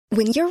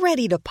When you're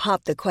ready to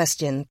pop the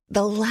question,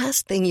 the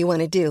last thing you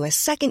want to do is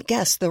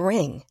second-guess the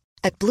ring.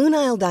 At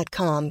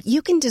BlueNile.com,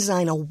 you can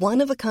design a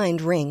one-of-a-kind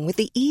ring with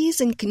the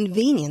ease and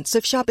convenience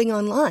of shopping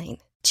online.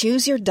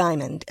 Choose your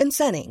diamond and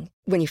setting.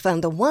 When you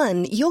find the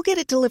one, you'll get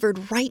it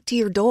delivered right to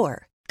your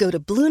door. Go to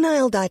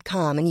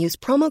BlueNile.com and use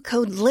promo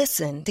code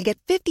LISTEN to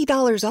get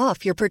 $50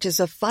 off your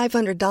purchase of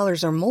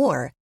 $500 or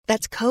more.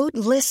 That's code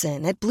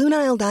LISTEN at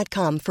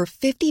BlueNile.com for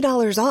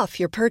 $50 off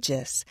your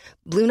purchase.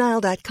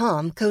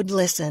 BlueNile.com, code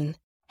LISTEN.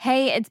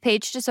 Hey, it's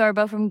Paige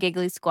DeSorbo from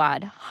Giggly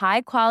Squad.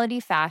 High quality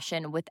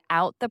fashion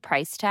without the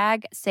price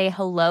tag. Say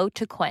hello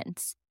to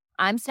Quince.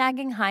 I'm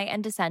snagging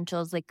high-end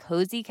essentials like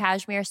cozy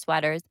cashmere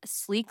sweaters,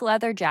 sleek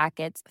leather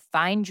jackets,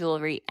 fine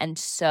jewelry, and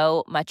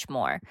so much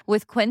more.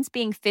 With Quince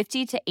being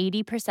 50 to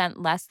 80%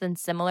 less than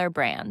similar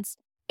brands.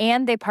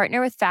 And they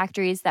partner with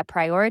factories that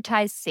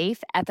prioritize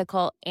safe,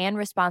 ethical, and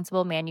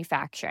responsible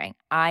manufacturing.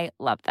 I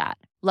love that.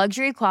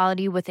 Luxury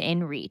quality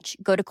within reach.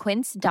 Go to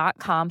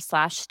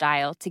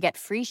quince.com/style to get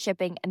free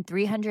shipping and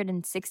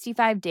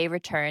 365-day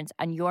returns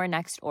on your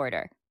next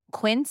order.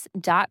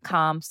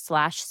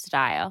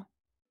 Quince.com/style.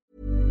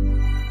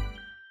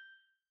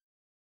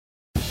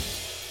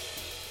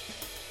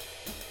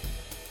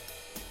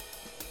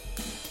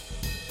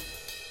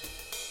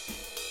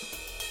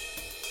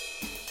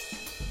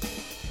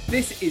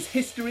 This is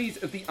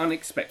Histories of the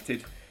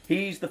Unexpected.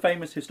 He's the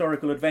famous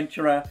historical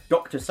adventurer,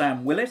 Dr.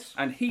 Sam Willis.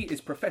 And he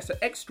is Professor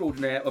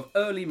Extraordinaire of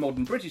Early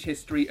Modern British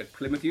History at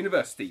Plymouth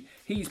University.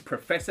 He's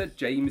Professor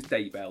James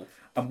Daybell.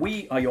 And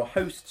we are your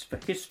hosts for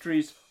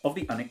Histories of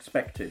the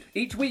Unexpected.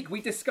 Each week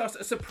we discuss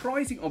a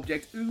surprising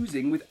object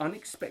oozing with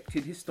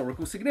unexpected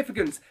historical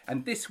significance.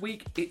 And this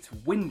week it's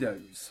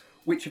windows.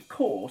 Which, of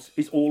course,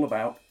 is all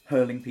about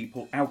hurling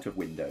people out of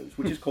windows,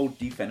 which is called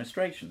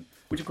defenestration,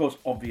 which, of course,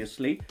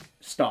 obviously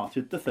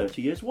started the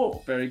 30 Years'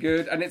 War. Very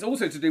good. And it's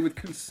also to do with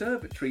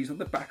conservatories on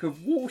the back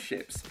of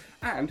warships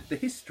and the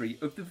history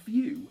of the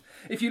view.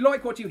 If you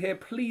like what you hear,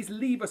 please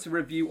leave us a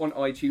review on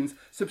iTunes,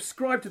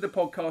 subscribe to the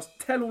podcast,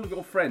 tell all of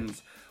your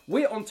friends.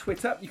 We're on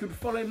Twitter. You can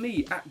follow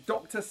me at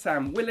Dr.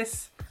 Sam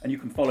Willis. And you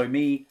can follow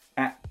me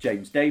at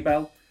James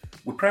Daybell.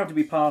 We're proud to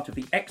be part of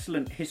the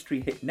excellent History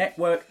Hit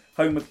Network,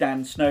 home of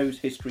Dan Snow's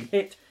History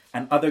Hit,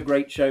 and other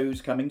great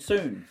shows coming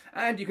soon.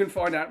 And you can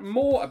find out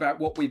more about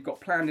what we've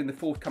got planned in the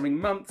forthcoming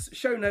months,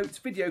 show notes,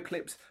 video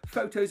clips,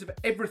 photos of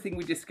everything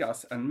we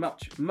discuss, and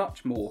much,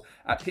 much more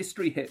at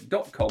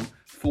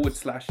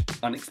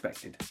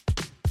historyhit.com/unexpected.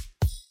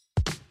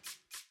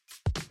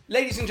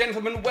 Ladies and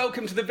gentlemen,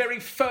 welcome to the very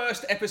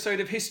first episode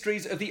of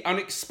Histories of the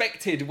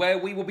Unexpected, where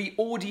we will be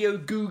audio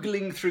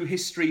Googling through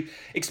history,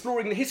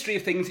 exploring the history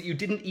of things that you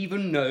didn't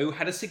even know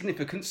had a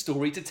significant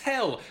story to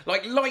tell,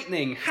 like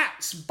lightning,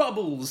 hats,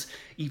 bubbles,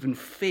 even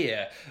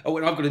fear. Oh,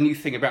 and I've got a new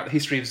thing about the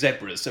history of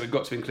zebras, so we've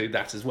got to include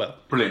that as well.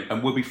 Brilliant.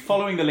 And we'll be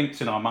following the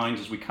links in our minds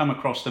as we come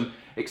across them,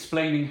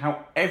 explaining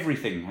how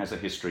everything has a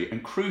history,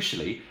 and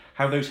crucially,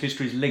 how those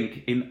histories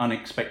link in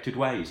unexpected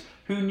ways.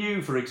 Who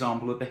knew, for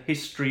example, that the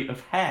history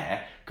of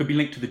hair could be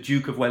linked to the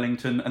Duke of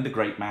Wellington and the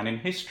great man in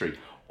history?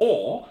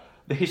 Or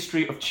the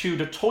history of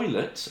Tudor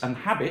toilets and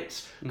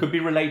habits could be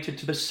related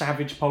to the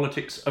savage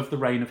politics of the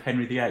reign of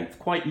Henry VIII.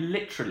 Quite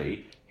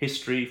literally,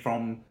 history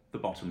from the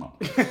bottom up.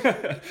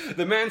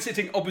 The man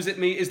sitting opposite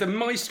me is the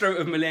maestro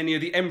of millennia,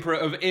 the emperor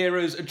of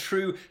eras, a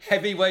true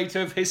heavyweight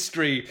of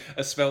history.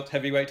 A svelte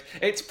heavyweight.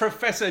 It's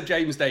Professor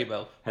James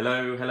Daybell.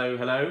 Hello, hello,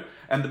 hello.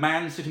 And the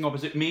man sitting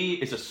opposite me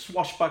is a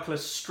swashbuckler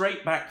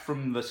straight back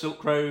from the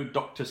Silk Road,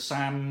 Dr.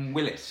 Sam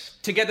Willis.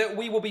 Together,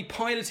 we will be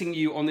piloting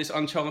you on this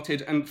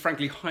uncharted and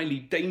frankly highly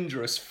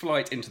dangerous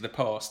flight into the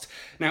past.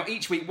 Now,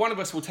 each week, one of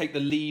us will take the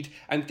lead,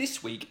 and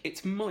this week,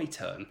 it's my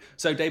turn.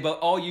 So, Daybell,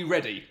 are you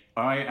ready?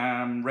 I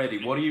am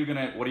ready. What are you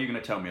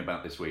gonna tell me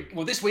about this week?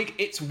 Well, this week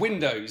it's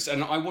Windows,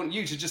 and I want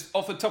you to just,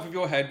 off the top of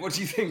your head, what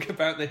do you think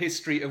about the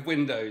history of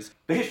Windows?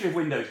 The history of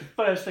Windows. The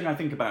first thing I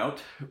think about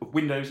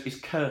Windows is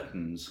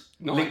curtains.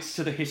 Nice. Links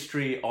to the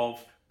history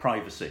of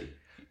privacy.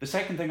 The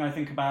second thing I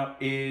think about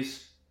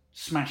is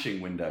smashing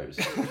windows,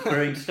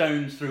 throwing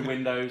stones through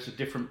windows at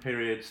different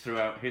periods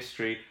throughout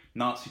history,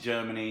 Nazi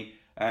Germany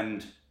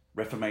and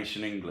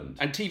Reformation England.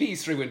 And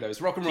TVs through windows,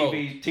 rock and roll.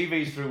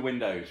 TVs through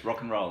windows,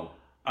 rock and roll.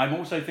 I'm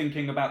also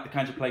thinking about the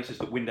kinds of places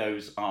that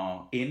windows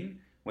are in,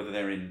 whether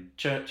they're in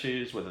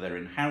churches, whether they're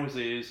in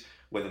houses,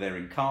 whether they're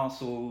in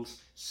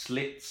castles,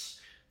 slits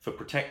for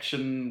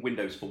protection,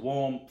 windows for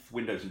warmth,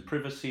 windows and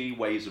privacy,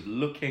 ways of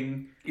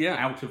looking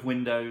out of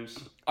windows.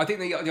 I think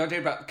the idea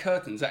about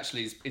curtains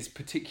actually is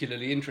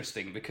particularly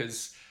interesting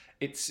because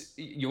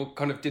you're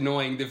kind of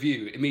denying the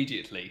view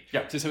immediately.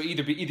 Yeah. So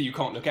either you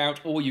can't look out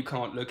or you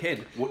can't look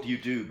in. What do you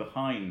do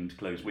behind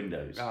closed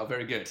windows? Oh,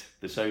 very good.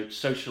 The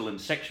social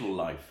and sexual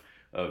life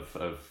of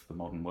the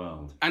modern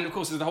world. And of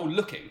course there's the whole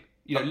looking.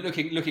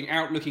 Looking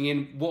out, looking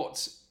in.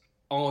 What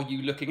are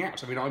you looking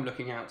at? I mean, I'm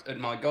looking out at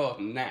my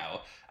garden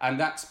now, and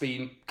that's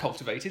been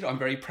cultivated. I'm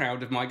very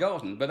proud of my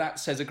garden, but that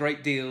says a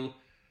great deal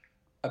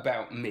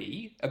about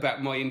me,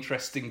 about my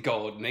interest in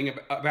gardening,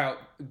 about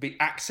the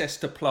access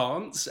to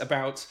plants,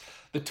 about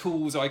the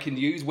tools I can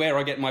use, where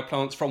I get my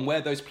plants from,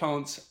 where those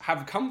plants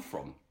have come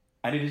from.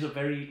 And it is a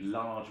very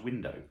large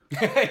window.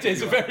 It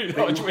is a very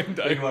large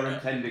window. That you are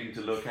intending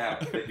to look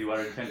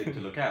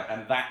out.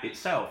 And that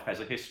itself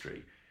has a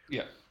history.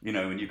 Yeah. You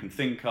know, and you can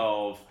think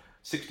of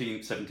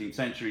 16th, 17th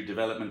century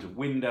development of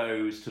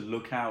windows to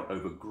look out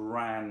over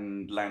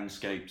grand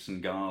landscapes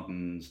and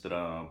gardens that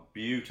are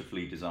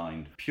beautifully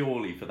designed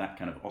purely for that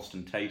kind of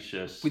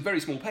ostentatious... With very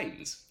small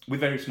panes.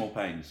 With very small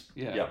panes.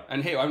 Yeah.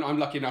 And here, I'm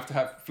lucky enough to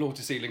have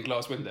floor-to-ceiling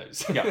glass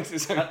windows. Yeah.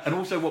 So... And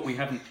also what we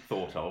haven't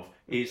thought of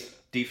is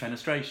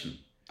defenestration.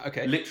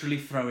 Okay. Literally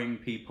throwing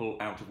people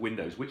out of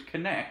windows, which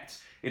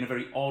connects in a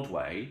very odd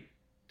way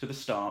to the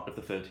start of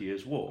the 30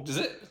 Years' War. Does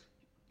it?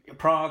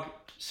 Prague,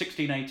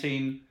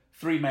 1618...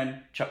 3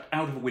 men chucked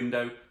out of a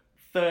window,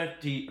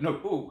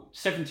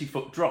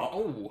 70-foot drop.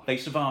 Oh. They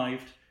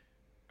survived,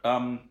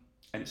 and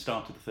it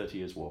started the 30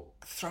 Years' War.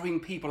 Throwing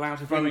people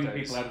out of Throwing windows.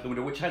 people out of the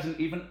window, which has an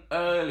even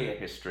earlier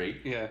history,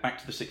 Yeah. back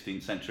to the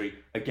 16th century,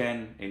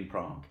 again in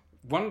Prague.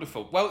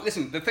 Wonderful. Well,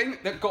 listen, the thing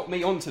that got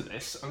me onto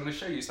this, I'm going to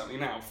show you something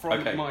now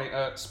from Okay.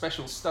 my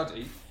special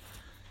study.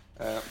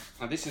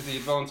 And this is the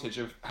advantage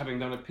of having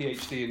done a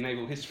PhD in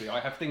naval history.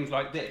 I have things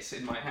like this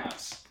in my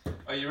house.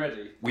 Are you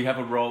ready? We have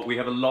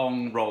a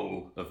long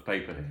roll of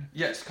paper here.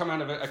 Yes, come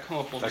out of a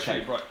cardboard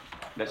shape. Right.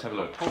 Let's have a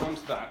look. Hold on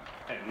to that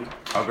end.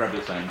 I'll grab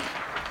this end.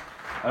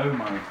 Oh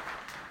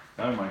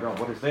my God,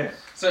 what is this?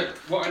 So,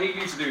 what I need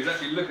you to do is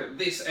actually look at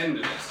this end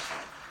of this.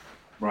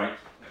 Right.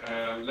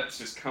 Let's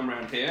just come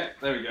around here.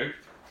 There we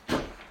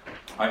go.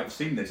 I have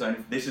seen this.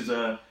 This is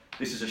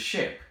a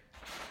ship.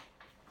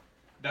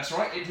 That's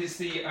right. It is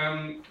the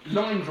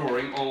line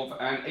drawing of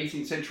an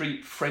 18th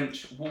century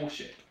French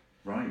warship.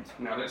 Right.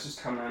 Now let's just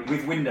come around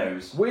With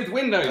windows. with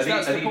windows.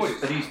 That's the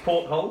point. Are these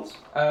portholes?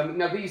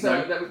 Now these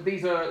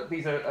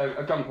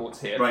are gun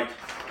ports here. Right.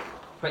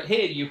 But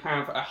here you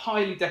have a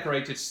highly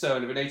decorated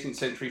stern of an 18th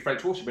century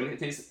French warship, and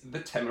it is the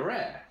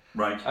Téméraire.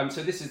 Right.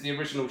 So this is the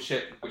original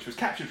ship which was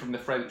captured from the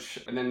French,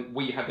 and then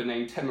we had the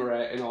name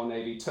Téméraire in our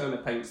navy. Turner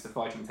paints the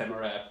Fighting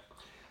Téméraire.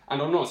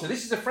 And on. So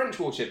this is a French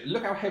warship.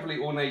 Look how heavily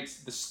ornate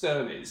the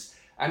stern is.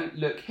 And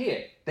look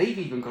here, they've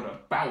even got a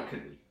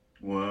balcony.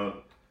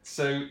 Whoa.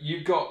 So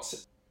you've got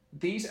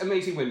these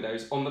amazing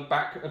windows on the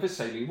back of a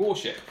sailing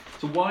warship.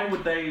 So why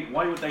would they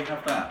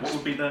have that? What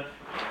would be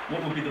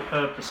the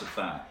purpose of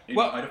that?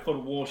 Well, I'd have thought a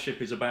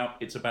warship is about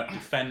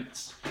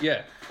defence.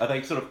 Yeah. Are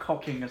they sort of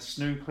cocking a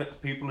snoop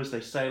at people as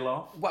they sail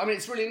off? Well, I mean,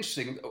 it's really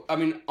interesting. I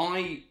mean,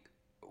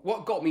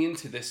 what got me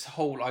into this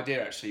whole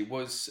idea actually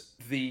was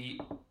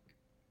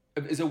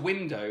there's a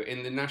window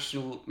in the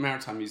National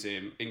Maritime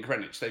Museum in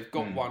Greenwich. They've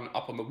got one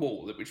up on the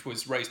wall, which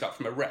was raised up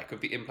from a wreck of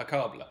the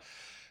Implacable,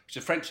 which is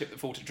a French ship that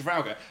fought at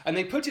Trafalgar, and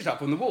they put it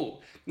up on the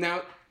wall.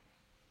 Now,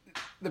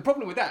 the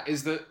problem with that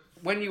is that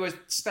when you were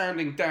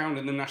standing down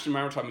in the National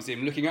Maritime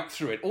Museum looking up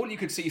through it, all you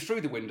could see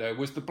through the window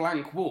was the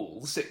blank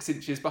wall 6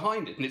 inches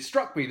behind it, and it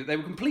struck me that they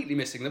were completely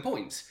missing the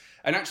point.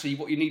 And actually,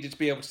 what you needed to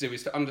be able to do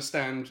is to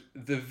understand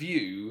the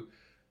view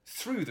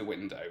through the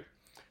window.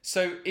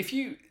 So if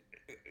you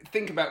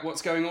think about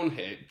what's going on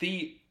here,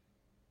 the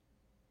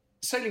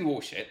sailing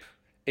warship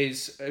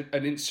is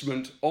an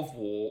instrument of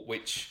war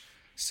which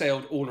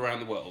sailed all around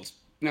the world.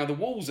 Now, the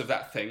walls of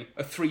that thing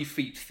are 3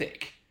 feet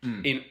thick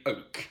in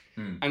oak.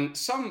 And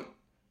some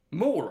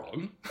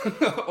moron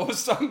or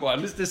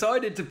someone has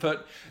decided to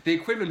put the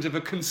equivalent of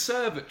a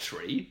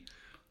conservatory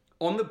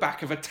on the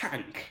back of a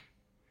tank.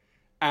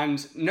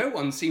 And no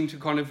one seemed to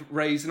kind of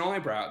raise an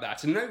eyebrow at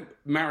that. And no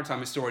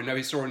maritime historian, no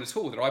historian at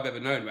all that I've ever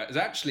known about has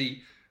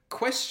actually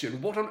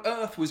questioned what on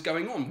earth was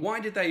going on. Why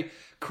did they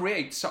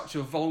create such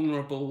a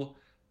vulnerable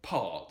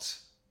part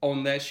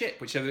on their ship,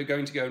 which they were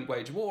going to go and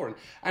wage war on?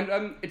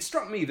 And it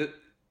struck me that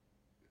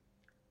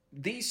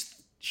these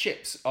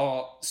ships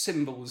are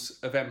symbols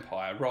of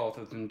empire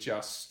rather than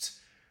just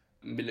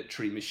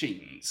military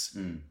machines.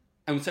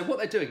 And so what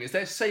they're doing is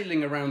they're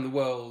sailing around the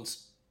world,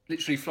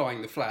 literally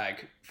flying the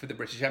flag for the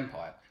British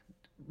Empire,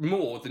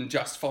 more than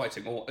just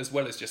fighting, or as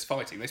well as just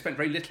fighting. They spent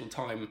very little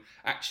time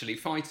actually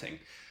fighting.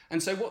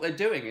 And so what they're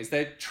doing is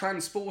they're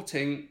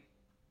transporting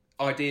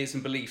ideas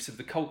and beliefs of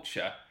the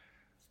culture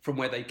from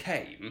where they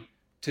came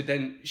to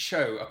then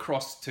show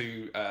across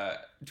to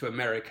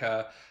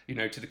America,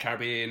 to the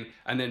Caribbean,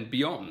 and then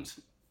beyond.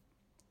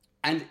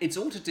 And it's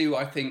all to do,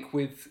 I think,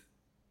 with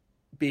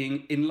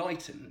being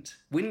enlightened.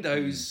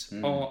 Windows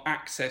are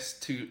access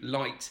to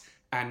light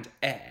and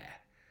air.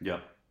 Yeah.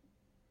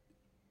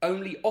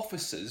 Only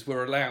officers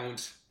were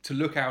allowed to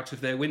look out of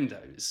their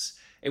windows.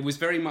 It was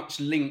very much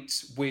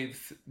linked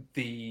with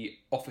the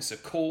officer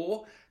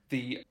corps.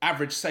 The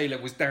average sailor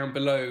was down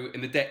below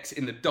in the decks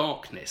in the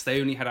darkness.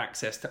 They only had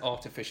access to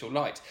artificial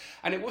light.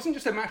 And it wasn't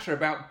just a matter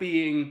about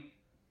being...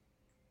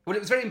 Well, it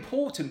was very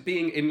important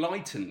being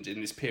enlightened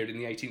in this period in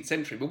the 18th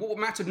century. But what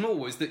mattered more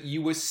was that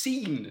you were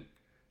seen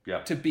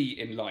to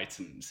be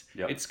enlightened.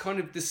 Yep. It's kind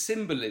of the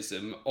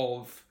symbolism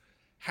of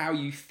how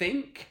you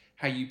think,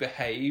 how you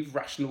behave,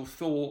 rational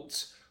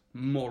thought,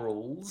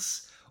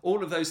 morals,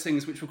 all of those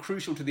things which were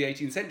crucial to the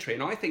 18th century.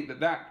 And I think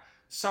that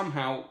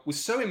somehow was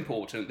so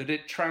important that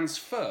it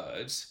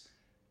transferred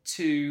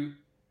to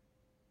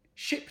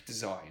ship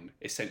design,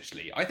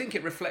 essentially. I think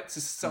it reflects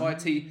a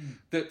society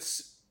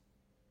that's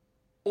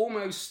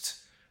almost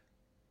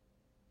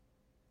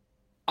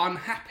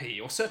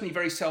unhappy, or certainly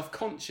very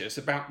self-conscious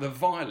about the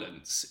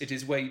violence it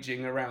is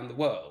waging around the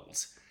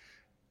world.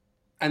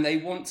 And they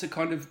want to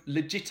kind of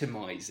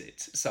legitimise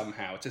it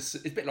somehow. It's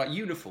a bit like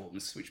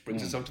uniforms, which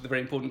brings us on to the very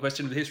important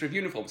question of the history of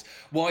uniforms.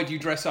 Why do you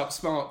dress up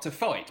smart to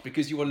fight?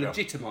 Because you are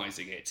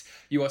legitimising it.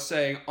 You are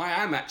saying, I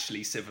am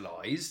actually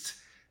civilised,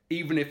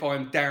 even if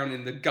I'm down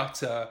in the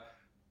gutter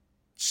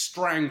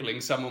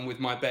strangling someone with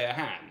my bare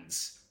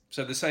hands.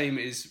 So the same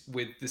is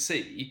with the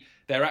sea.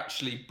 They're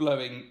actually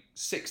blowing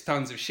 6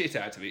 tons of shit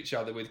out of each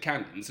other with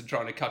cannons and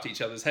trying to cut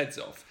each other's heads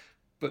off.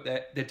 But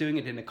they're doing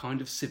it in a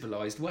kind of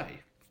civilised way.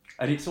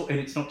 And it's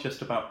not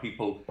just about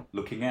people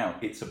looking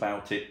out. It's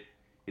about the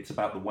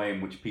way in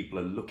which people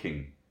are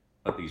looking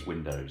at these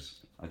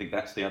windows. I think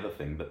that's the other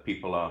thing, that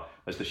people are,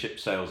 as the ship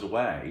sails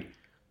away,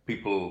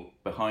 people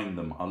behind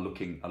them are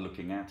looking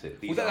at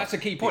it. That's a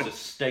key point. These are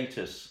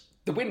status.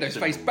 The windows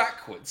face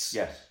backwards.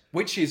 Yes.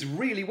 Which is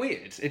really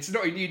weird. It's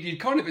not. You'd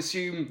kind of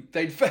assume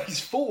they'd face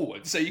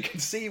forward so you can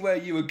see where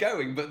you were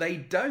going, but they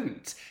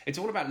don't. It's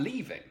all about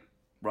leaving.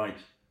 Right.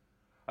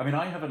 I mean,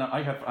 I have.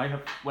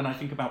 When I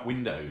think about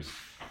windows,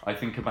 I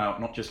think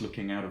about not just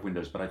looking out of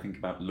windows, but I think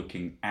about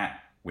looking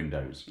at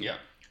windows. Yeah.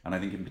 And I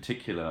think in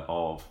particular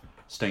of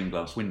stained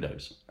glass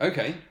windows.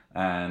 Okay.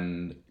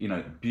 And,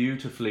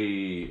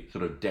 beautifully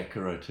sort of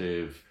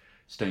decorative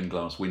stained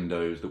glass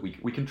windows that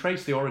we can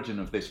trace the origin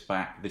of this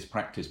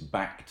practice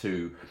back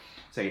to,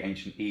 say,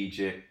 ancient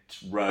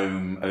Egypt,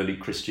 Rome, early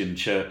Christian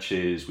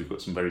churches. We've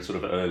got some very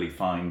sort of early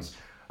finds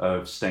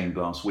of stained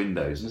glass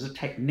windows. And as a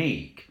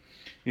technique,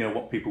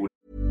 what people would.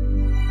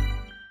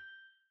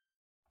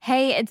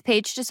 Hey, it's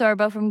Paige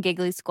DeSorbo from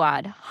Giggly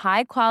Squad.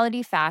 High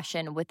quality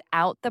fashion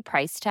without the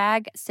price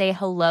tag. Say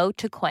hello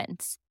to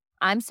Quince.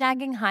 I'm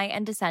snagging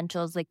high-end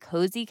essentials like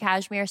cozy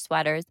cashmere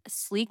sweaters,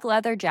 sleek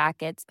leather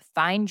jackets,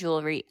 fine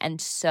jewelry,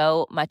 and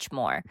so much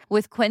more.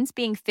 With Quince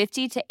being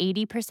 50 to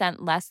 80%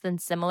 less than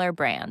similar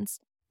brands.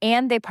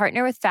 And they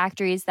partner with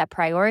factories that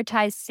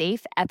prioritize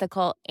safe,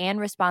 ethical, and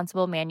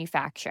responsible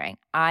manufacturing.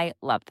 I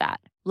love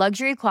that.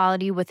 Luxury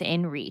quality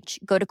within reach.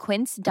 Go to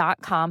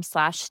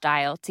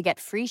quince.com/style to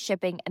get free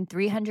shipping and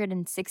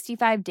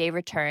 365-day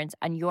returns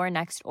on your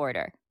next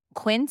order.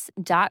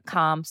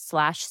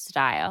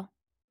 Quince.com/style.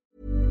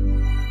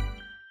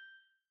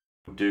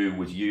 Do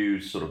was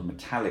use sort of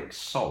metallic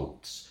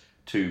salts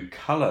to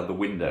colour the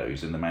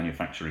windows in the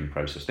manufacturing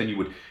process. Then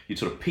you'd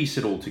sort of piece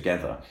it all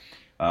together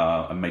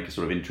and make a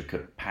sort of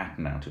intricate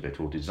pattern out of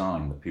it, or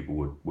design that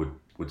people would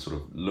sort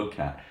of look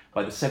at.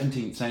 By the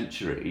 17th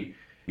century,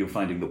 you're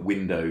finding that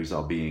windows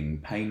are being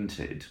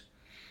painted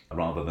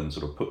rather than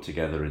sort of put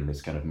together in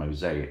this kind of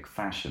mosaic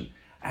fashion.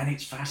 And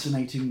it's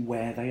fascinating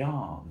where they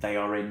are. They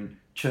are in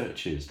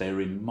churches,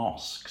 they're in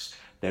mosques,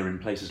 they're in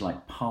places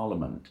like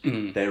Parliament,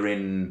 they're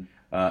in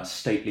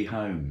stately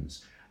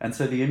homes. And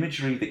so the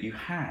imagery that you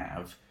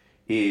have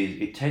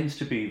it tends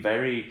to be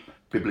very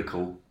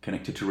biblical,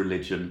 connected to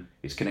religion,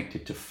 it's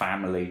connected to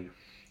family,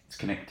 it's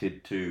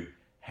connected to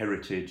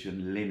heritage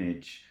and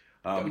lineage.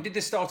 Did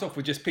this start off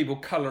with just people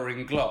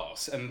colouring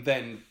glass and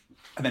then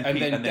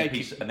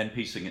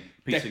piecing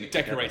it decorating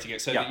together.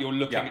 it so that you're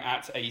looking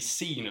at a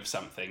scene of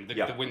something?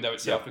 The window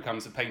itself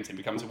becomes a painting,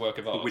 becomes a work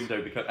of art. The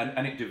window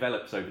and it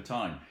develops over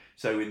time.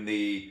 So in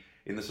the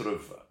sort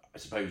of, I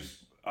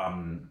suppose,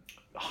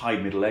 high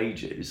Middle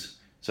Ages,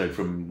 so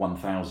from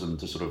 1000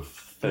 to sort of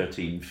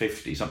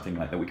 1350, something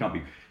like that. We can't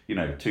be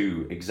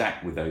too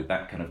exact with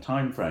that kind of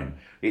time frame.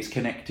 It's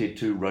connected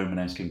to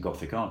Romanesque and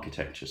Gothic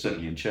architecture,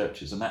 certainly in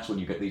churches, and that's when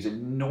you get these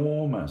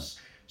enormous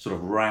sort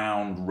of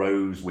round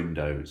rose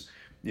windows,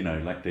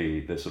 like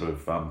the sort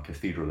of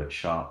cathedral at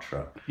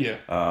Chartres. Yeah.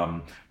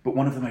 But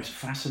one of the most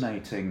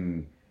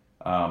fascinating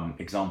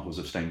examples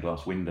of stained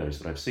glass windows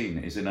that I've seen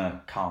is in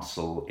a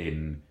castle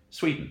in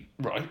Sweden,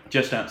 right,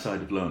 just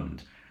outside of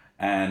Lund,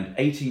 and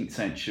 18th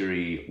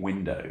century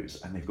windows,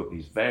 and they've got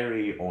these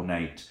very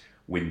ornate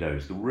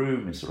windows. The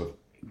room is sort of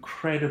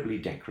incredibly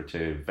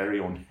decorative, very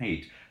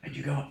ornate, and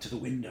you go up to the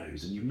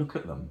windows and you look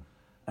at them,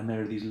 and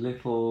there are these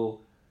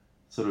little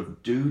sort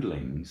of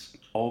doodlings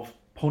of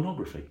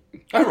pornography.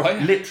 Oh,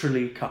 right.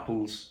 Literally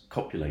couples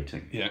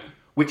copulating. Yeah.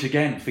 Which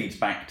again feeds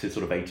back to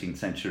sort of 18th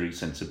century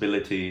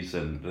sensibilities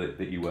and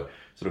that you were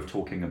sort of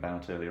talking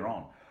about earlier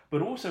on.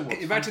 But also,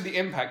 imagine the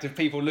impact of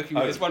people looking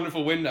at this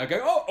wonderful window,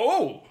 going,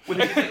 "Oh, well,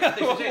 this is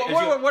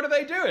it. What are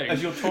they doing?"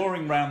 As you're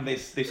touring around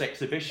this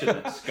exhibition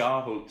at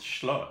Skarhult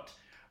Slott,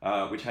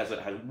 which has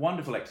a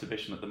wonderful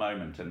exhibition at the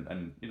moment,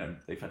 and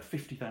they've had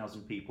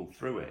 50,000 people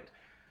through it,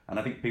 and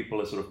I think people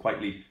are sort of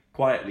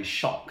quietly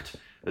shocked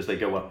as they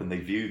go up and they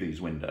view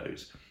these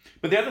windows.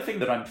 But the other thing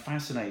that I'm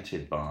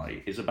fascinated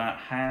by is about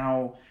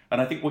how, and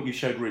I think what you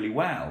showed really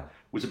well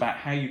was about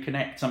how you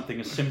connect something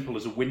as simple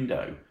as a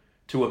window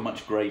to a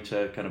much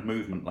greater kind of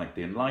movement like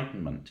the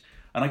Enlightenment.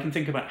 And I can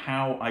think about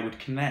how I would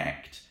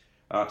connect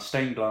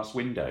stained glass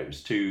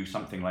windows to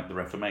something like the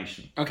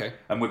Reformation. Okay.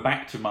 And we're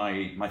back to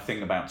my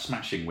thing about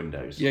smashing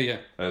windows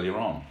earlier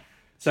on.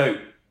 So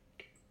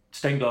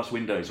stained glass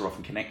windows are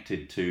often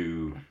connected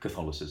to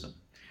Catholicism.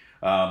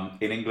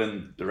 In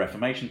England, the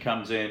Reformation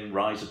comes in,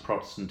 rise of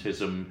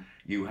Protestantism,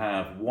 you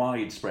have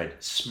widespread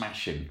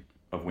smashing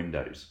of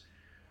windows.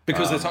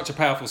 Because they're such a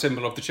powerful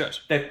symbol of the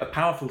church. They're a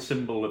powerful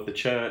symbol of the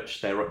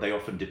church. They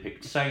often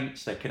depict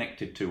saints. They're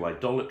connected to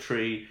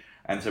idolatry.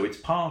 And so it's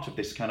part of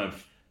this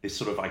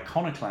sort of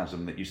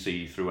iconoclasm that you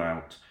see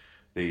throughout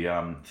the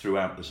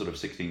sort of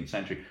 16th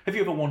century. Have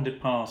you ever wandered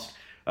past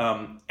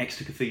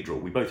Exeter Cathedral?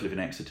 We both live in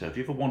Exeter. Have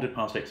you ever wandered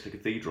past Exeter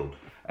Cathedral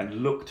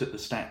and looked at the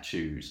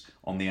statues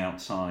on the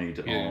outside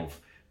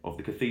of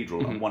the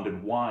cathedral and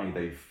wondered why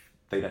they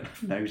don't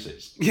have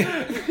noses?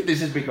 Yeah.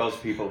 This is because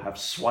people have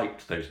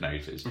swiped those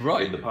noses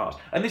in the past.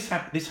 And this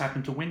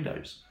happened to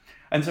windows.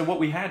 And so what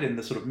we had in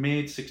the sort of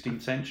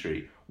mid-16th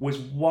century was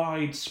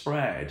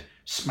widespread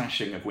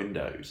smashing of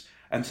windows.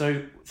 And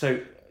so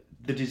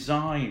the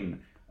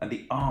design and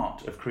the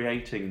art of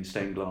creating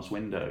stained glass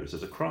windows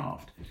as a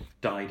craft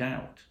died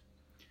out.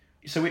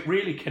 So it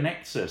really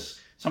connects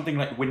us, something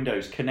like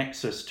windows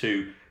connects us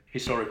to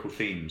historical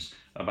themes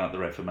about the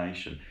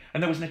Reformation.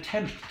 And there was an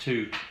attempt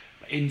to,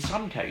 in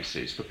some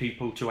cases, for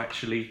people to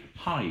actually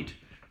hide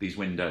these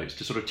windows,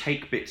 to sort of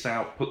take bits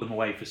out, put them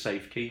away for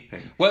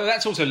safekeeping. Well,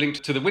 that's also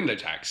linked to the window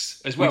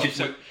tax as well.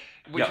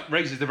 Which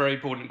raises the very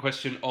important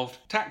question of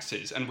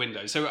taxes and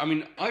windows. So, I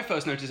mean, I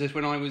first noticed this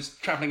when I was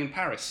travelling in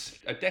Paris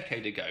a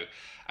decade ago.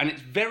 And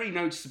it's very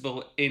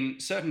noticeable in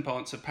certain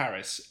parts of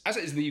Paris, as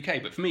it is in the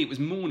UK, but for me it was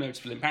more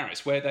noticeable in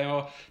Paris, where there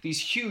are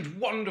these huge,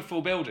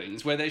 wonderful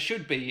buildings where there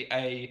should be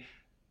a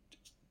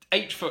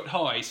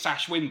 8-foot-high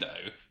sash window,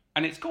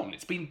 and it's gone.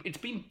 It's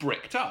been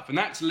bricked up, and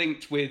that's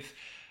linked with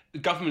the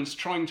government's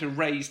trying to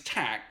raise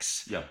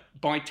tax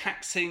by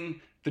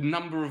taxing the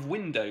number of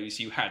windows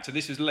you had. So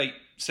this was late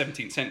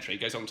 17th century.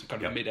 It goes on to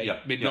kind of mid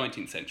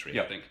 19th century,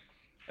 I think.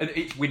 And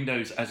it's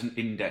windows as an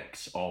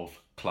index of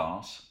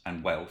class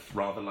and wealth,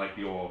 rather like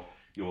your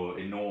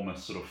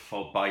enormous sort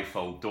of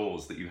bifold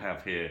doors that you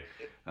have here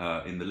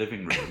in the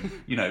living room.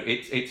 You know,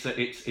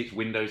 it's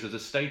windows as a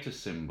status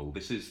symbol.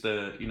 This is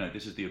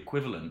the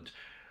equivalent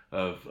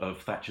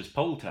of Thatcher's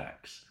poll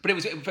tax. But it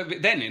was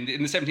then in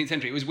the 17th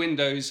century. It was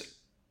windows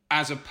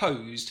as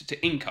opposed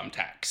to income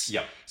tax.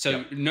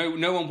 So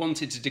no one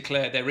wanted to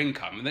declare their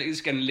income. And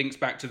this again links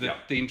back to the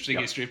interesting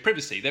history of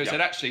privacy. They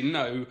said, actually,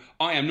 no,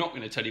 I am not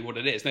going to tell you what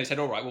it is. And they said,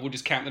 all right, well, we'll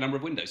just count the number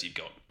of windows you've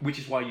got. Which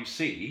is why you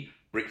see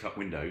bricked up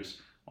windows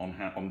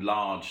on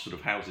large sort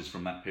of houses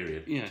from that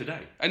period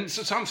today. And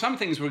so some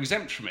things were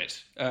exempt from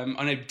it.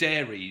 I know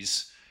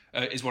dairies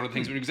is one of the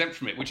things that were exempt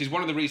from it, which is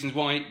one of the reasons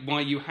why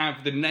you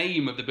have the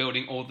name of the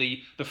building or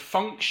the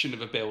function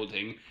of a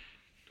building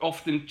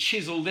often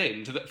chiselled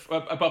in to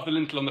above the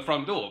lintel on the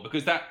front door,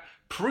 because that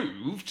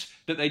proved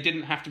that they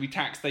didn't have to be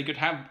taxed. They could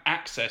have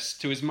access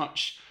to as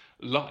much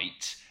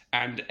light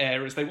and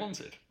air as they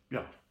wanted.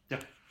 Yeah.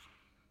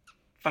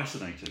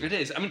 Fascinating. It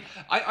is. I mean,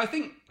 I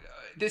think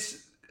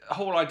this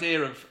whole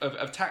idea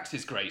of tax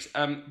is great.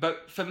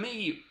 But for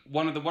me,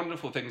 one of the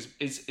wonderful things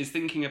is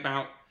thinking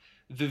about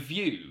the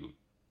view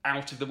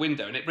out of the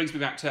window. And it brings me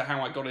back to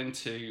how I got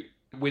into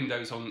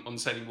windows on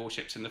sailing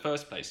warships in the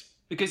first place.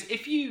 Because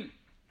if you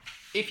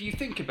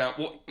think about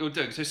what you're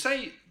doing, so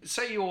say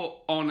you're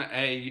on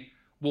a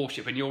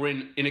warship and you're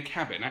in a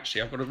cabin.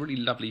 Actually, I've got a really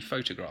lovely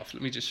photograph.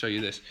 Let me just show you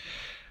this.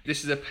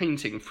 This is a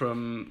painting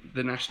from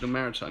the National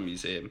Maritime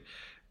Museum.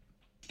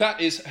 That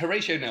is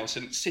Horatio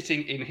Nelson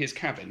sitting in his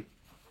cabin,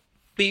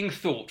 being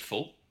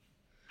thoughtful,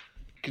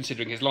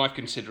 considering his life,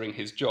 considering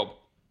his job.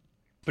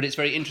 But it's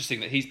very interesting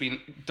that he's been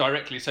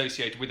directly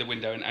associated with the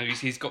window, and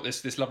he's got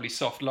this lovely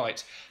soft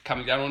light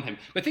coming down on him.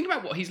 But think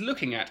about what he's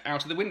looking at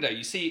out of the window.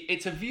 You see,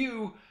 it's a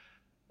view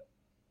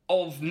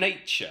of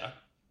nature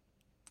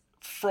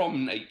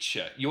from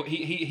nature.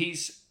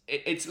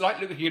 It's like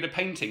looking at a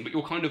painting, but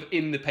you're kind of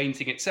in the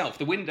painting itself.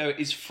 The window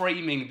is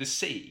framing the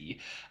sea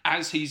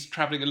as he's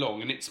travelling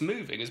along, and it's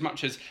moving as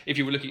much as if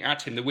you were looking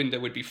at him, the window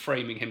would be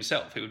framing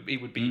himself. It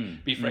would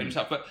be framing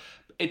himself. But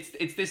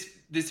it's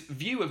this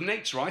view of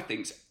nature, I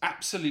think, is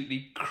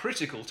absolutely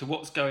critical to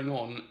what's going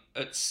on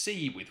at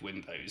sea with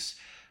windows.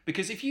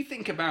 Because if you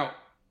think about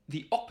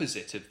the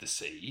opposite of the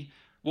sea,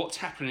 what's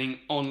happening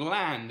on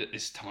land at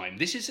this time,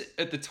 this is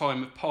at the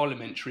time of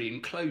parliamentary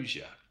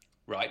enclosure,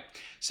 right?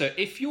 So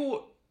if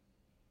you're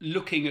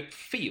looking at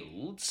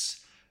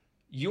fields,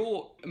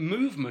 your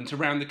movement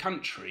around the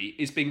country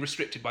is being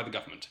restricted by the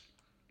government.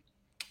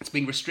 It's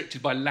being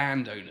restricted by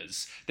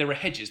landowners. There are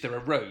hedges, there are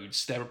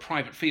roads, there are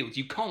private fields.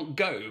 You can't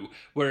go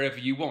wherever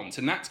you want.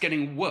 And that's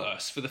getting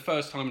worse for the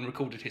first time in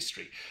recorded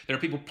history. There are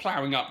people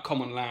ploughing up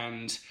common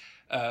land.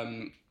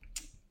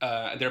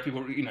 There are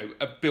people,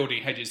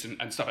 building hedges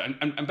and stuff,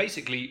 and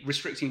basically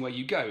restricting where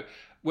you go.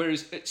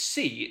 Whereas at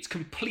sea, it's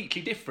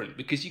completely different,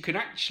 because you can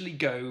actually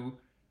go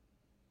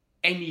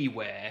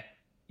anywhere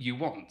you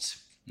want.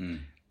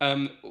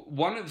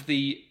 one of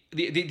the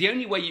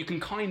only way you can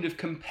kind of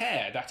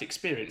compare that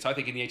experience, I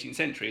think, in the 18th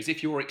century is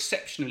if you're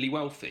exceptionally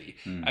wealthy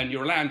and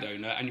you're a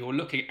landowner and you're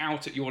looking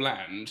out at your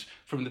land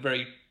from the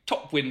very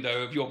top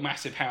window of your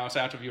massive house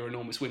out of your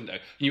enormous window.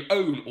 You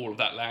own all of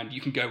that land. You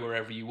can go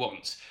wherever you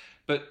want.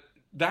 But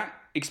that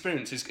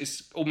experience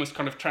is almost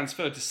kind of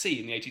transferred to sea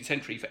in the 18th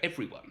century for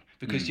everyone,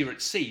 because you're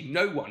at sea.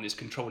 No one is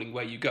controlling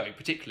where you go,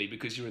 particularly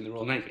because you're in the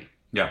Royal Navy.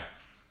 Yeah.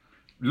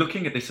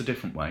 Looking at this a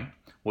different way,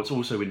 what's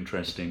also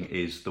interesting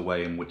is the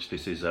way in which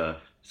this is a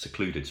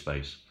secluded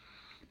space.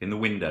 In the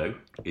window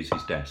is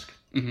his desk.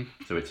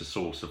 So it's a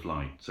source of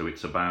light. So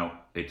it's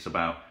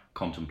about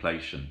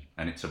contemplation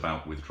and it's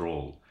about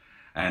withdrawal.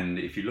 And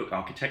if you look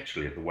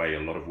architecturally at the way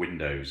a lot of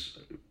windows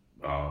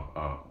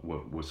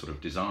were sort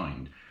of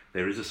designed,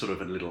 there is a sort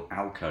of a little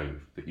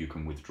alcove that you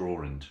can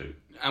withdraw into.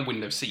 And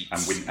window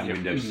seats. And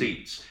window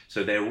seats.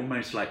 So they're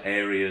almost like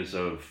areas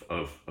of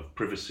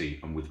privacy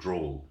and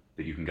withdrawal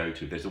that you can go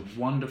to. There's a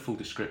wonderful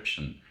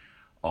description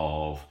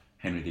of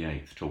Henry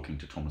VIII talking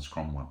to Thomas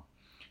Cromwell.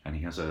 And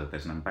there's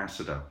an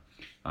ambassador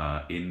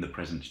in the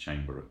presence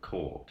chamber at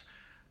court.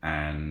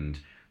 And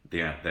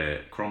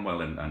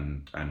Cromwell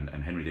and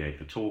Henry VIII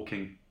are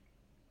talking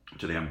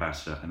to the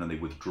ambassador, and then they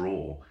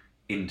withdraw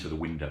into the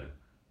window,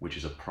 which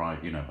is a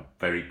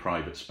very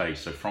private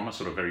space. So from a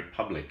sort of very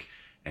public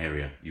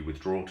area, you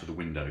withdraw to the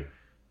window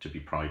to be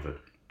private,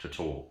 to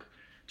talk.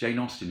 Jane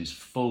Austen is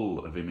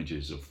full of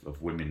images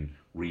of women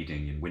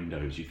reading in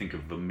windows. You think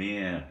of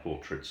Vermeer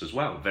portraits as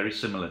well, very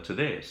similar to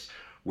this,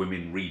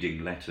 women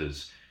reading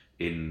letters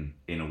in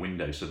a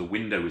window. So the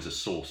window is a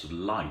source of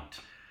light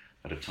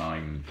at a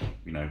time,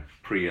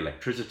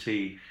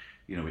 pre-electricity.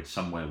 It's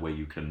somewhere where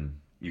you can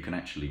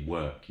actually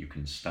work, you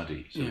can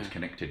study. So it's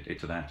connected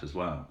to that as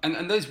well.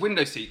 And those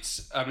window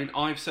seats, I mean,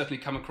 I've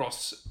certainly come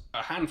across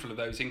a handful of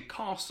those in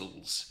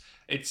castles.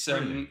 It's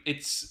Really?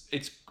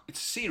 It's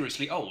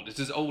seriously old. It's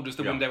as old as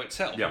the window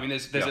itself. Yeah. I mean,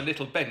 there's a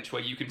little bench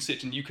where you can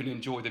sit and you can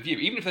enjoy the view,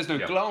 even if there's no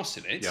glass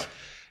in it. Yeah.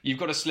 You've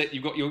got a slit.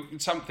 You've got your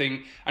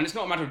something, and it's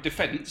not a matter of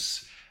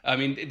defence. I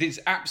mean, it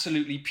is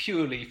absolutely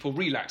purely for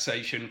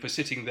relaxation, for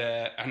sitting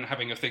there and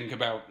having a think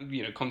about,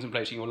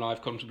 contemplating your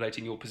life,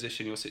 contemplating your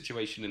position, your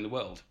situation in the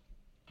world.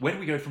 Where do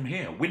we go from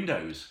here?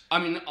 Windows. I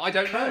mean, I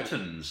don't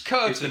Curtains.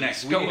 know. Is the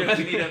next.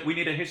 We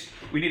need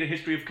a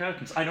history of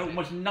curtains. I know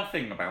almost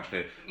nothing about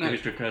the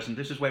history of curtains.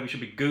 This is where we should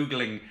be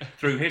Googling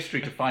through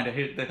history to find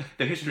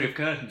the history of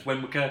curtains.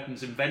 When were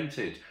curtains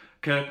invented?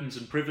 Curtains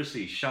and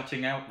privacy,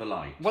 shutting out the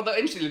light. Well,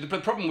 interestingly, the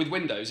problem with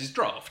windows is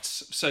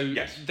drafts. So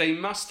they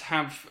must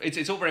have...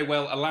 It's all very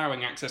well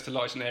allowing access to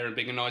light and air and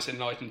being a nice,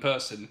 enlightened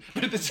person,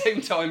 but at the same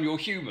time, you're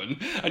human,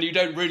 and you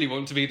don't really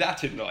want to be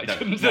that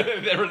enlightened. No.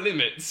 There are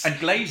limits. And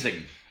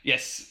glazing.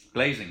 Yes.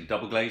 Glazing,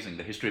 double glazing,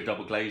 the history of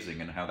double glazing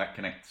and how that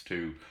connects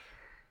to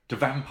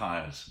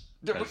vampires.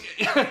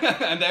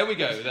 And there we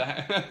go.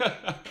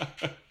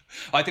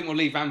 I think we'll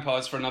leave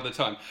vampires for another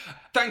time.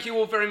 Thank you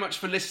all very much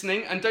for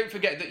listening. And don't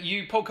forget that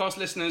you podcast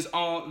listeners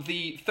are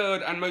the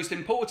third and most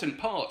important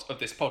part of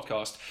this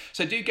podcast.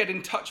 So do get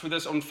in touch with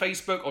us on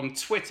Facebook, on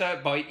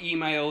Twitter, by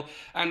email,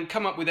 and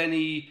come up with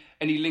any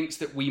links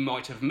that we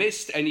might have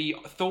missed, any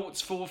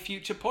thoughts for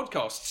future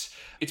podcasts.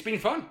 It's been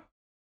fun.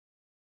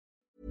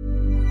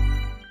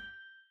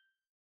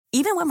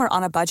 Even when we're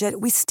on a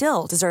budget, we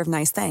still deserve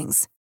nice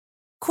things.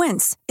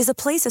 Quince is a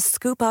place to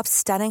scoop up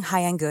stunning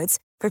high-end goods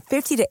for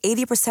 50 to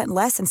 80%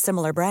 less than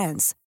similar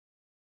brands.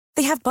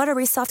 They have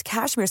buttery soft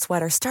cashmere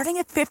sweaters starting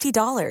at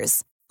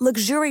 $50,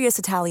 luxurious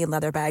Italian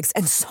leather bags,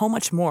 and so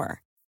much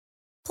more.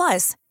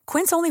 Plus,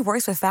 Quince only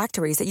works with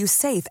factories that use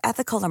safe,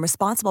 ethical, and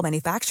responsible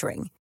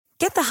manufacturing.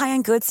 Get the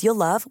high-end goods you'll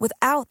love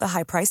without the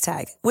high price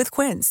tag with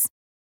Quince.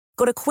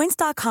 Go to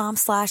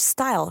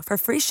quince.com/style for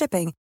free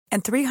shipping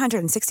and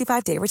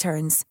 365-day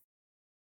returns.